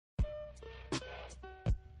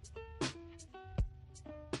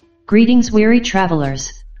Greetings, weary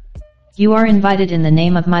travelers. You are invited in the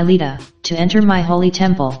name of my Lita, to enter my holy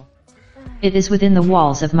temple. It is within the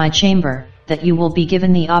walls of my chamber, that you will be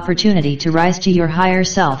given the opportunity to rise to your higher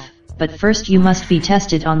self, but first you must be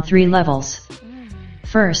tested on 3 levels.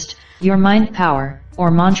 First, your mind power, or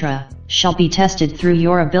mantra, shall be tested through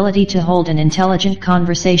your ability to hold an intelligent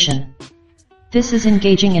conversation. This is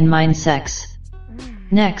engaging in mind sex.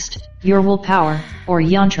 Next, your willpower, or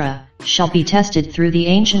yantra, shall be tested through the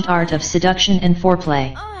ancient art of seduction and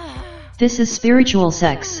foreplay. This is spiritual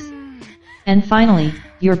sex. And finally,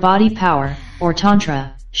 your body power, or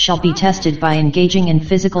tantra, shall be tested by engaging in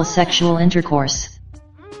physical sexual intercourse.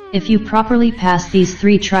 If you properly pass these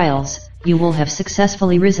 3 trials, you will have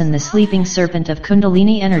successfully risen the sleeping serpent of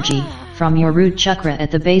Kundalini energy, from your root chakra at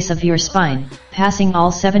the base of your spine, passing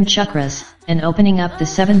all 7 chakras, and opening up the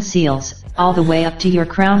 7 seals, all the way up to your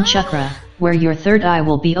crown chakra, where your 3rd eye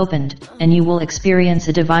will be opened, and you will experience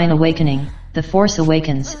a divine awakening. The force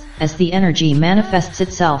awakens, as the energy manifests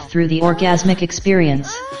itself through the orgasmic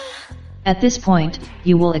experience. At this point,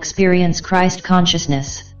 you will experience Christ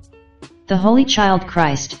consciousness. The Holy Child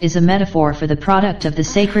Christ is a metaphor for the product of the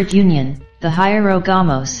sacred union, the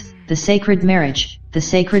hierogamos, the sacred marriage, the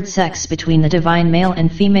sacred sex between the divine male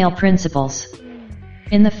and female principles.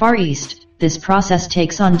 In the Far East, this process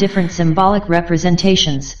takes on different symbolic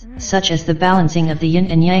representations, such as the balancing of the yin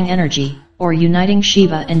and yang energy, or uniting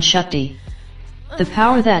Shiva and Shakti. The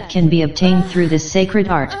power that can be obtained through this sacred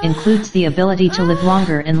art includes the ability to live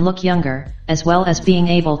longer and look younger, as well as being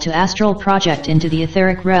able to astral project into the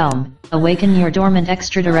etheric realm, awaken your dormant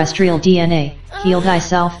extraterrestrial DNA, heal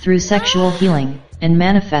thyself through sexual healing, and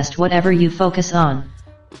manifest whatever you focus on.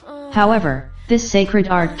 However, this sacred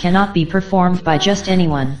art cannot be performed by just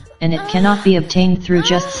anyone, and it cannot be obtained through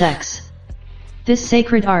just sex. This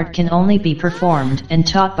sacred art can only be performed and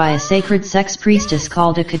taught by a sacred sex priestess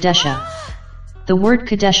called a Kadesha. The word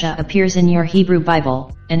Kadesha appears in your Hebrew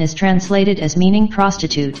Bible, and is translated as meaning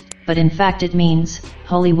prostitute, but in fact it means,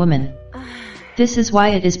 holy woman. This is why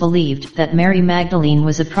it is believed that Mary Magdalene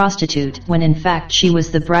was a prostitute when in fact she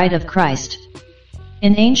was the bride of Christ.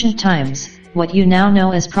 In ancient times, what you now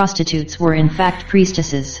know as prostitutes were in fact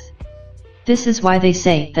priestesses. This is why they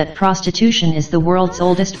say that prostitution is the world's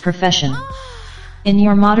oldest profession. In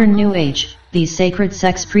your modern New Age, these sacred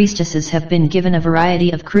sex priestesses have been given a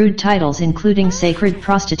variety of crude titles including sacred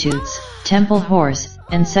prostitutes, temple whores,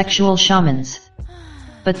 and sexual shamans.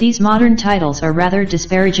 But these modern titles are rather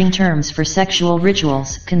disparaging terms for sexual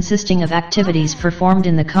rituals consisting of activities performed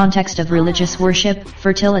in the context of religious worship,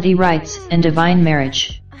 fertility rites, and divine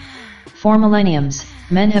marriage. For millenniums,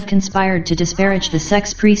 men have conspired to disparage the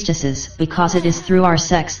sex priestesses because it is through our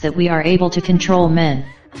sex that we are able to control men.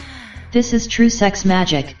 This is true sex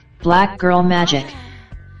magic, black girl magic.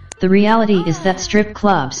 The reality is that strip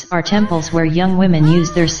clubs are temples where young women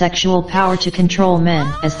use their sexual power to control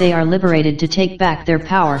men as they are liberated to take back their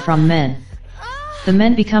power from men. The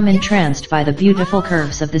men become entranced by the beautiful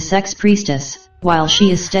curves of the sex priestess, while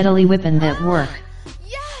she is steadily whipping at work.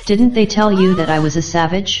 Didn't they tell you that I was a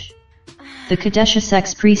savage? The Kadesha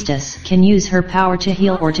sex priestess can use her power to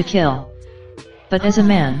heal or to kill. But as a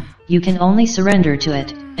man, you can only surrender to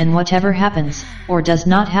it, and whatever happens, or does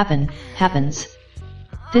not happen, happens.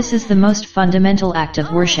 This is the most fundamental act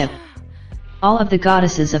of worship. All of the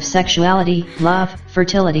goddesses of sexuality, love,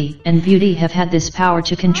 fertility, and beauty have had this power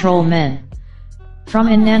to control men. From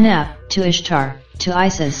Inanna, to Ishtar, to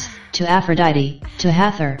Isis, to Aphrodite, to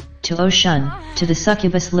Hathor, to Oshun, to the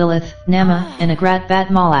succubus Lilith, Nama, and Agrat Bat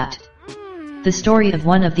Malat. The story of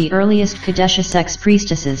one of the earliest Kadesha sex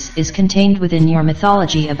priestesses is contained within your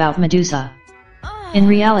mythology about Medusa. In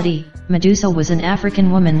reality, Medusa was an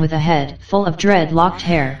African woman with a head full of dreadlocked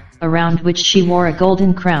hair, around which she wore a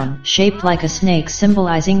golden crown shaped like a snake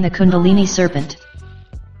symbolizing the Kundalini serpent.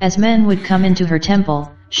 As men would come into her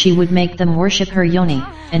temple, she would make them worship her yoni,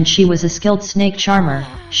 and she was a skilled snake charmer.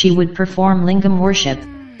 She would perform lingam worship.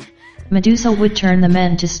 Medusa would turn the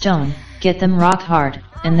men to stone, get them rock hard,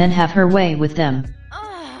 and then have her way with them.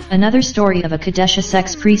 Another story of a Kadesha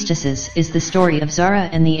sex priestesses is the story of Zara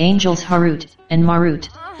and the angels Harut and Marut.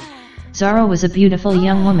 Zara was a beautiful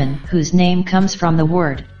young woman whose name comes from the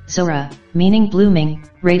word Zora, meaning blooming,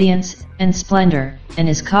 radiance, and splendor, and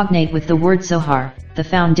is cognate with the word Zohar, the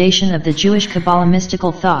foundation of the Jewish Kabbalah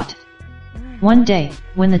mystical thought. One day,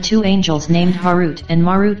 when the 2 angels named Harut and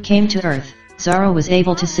Marut came to earth, Zara was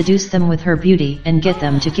able to seduce them with her beauty and get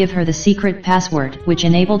them to give her the secret password which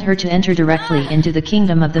enabled her to enter directly into the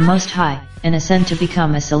kingdom of the Most High, and ascend to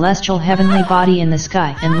become a celestial heavenly body in the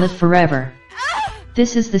sky and live forever.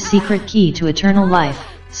 This is the secret key to eternal life,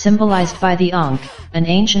 symbolized by the Ankh, an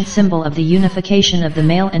ancient symbol of the unification of the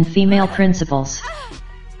male and female principles.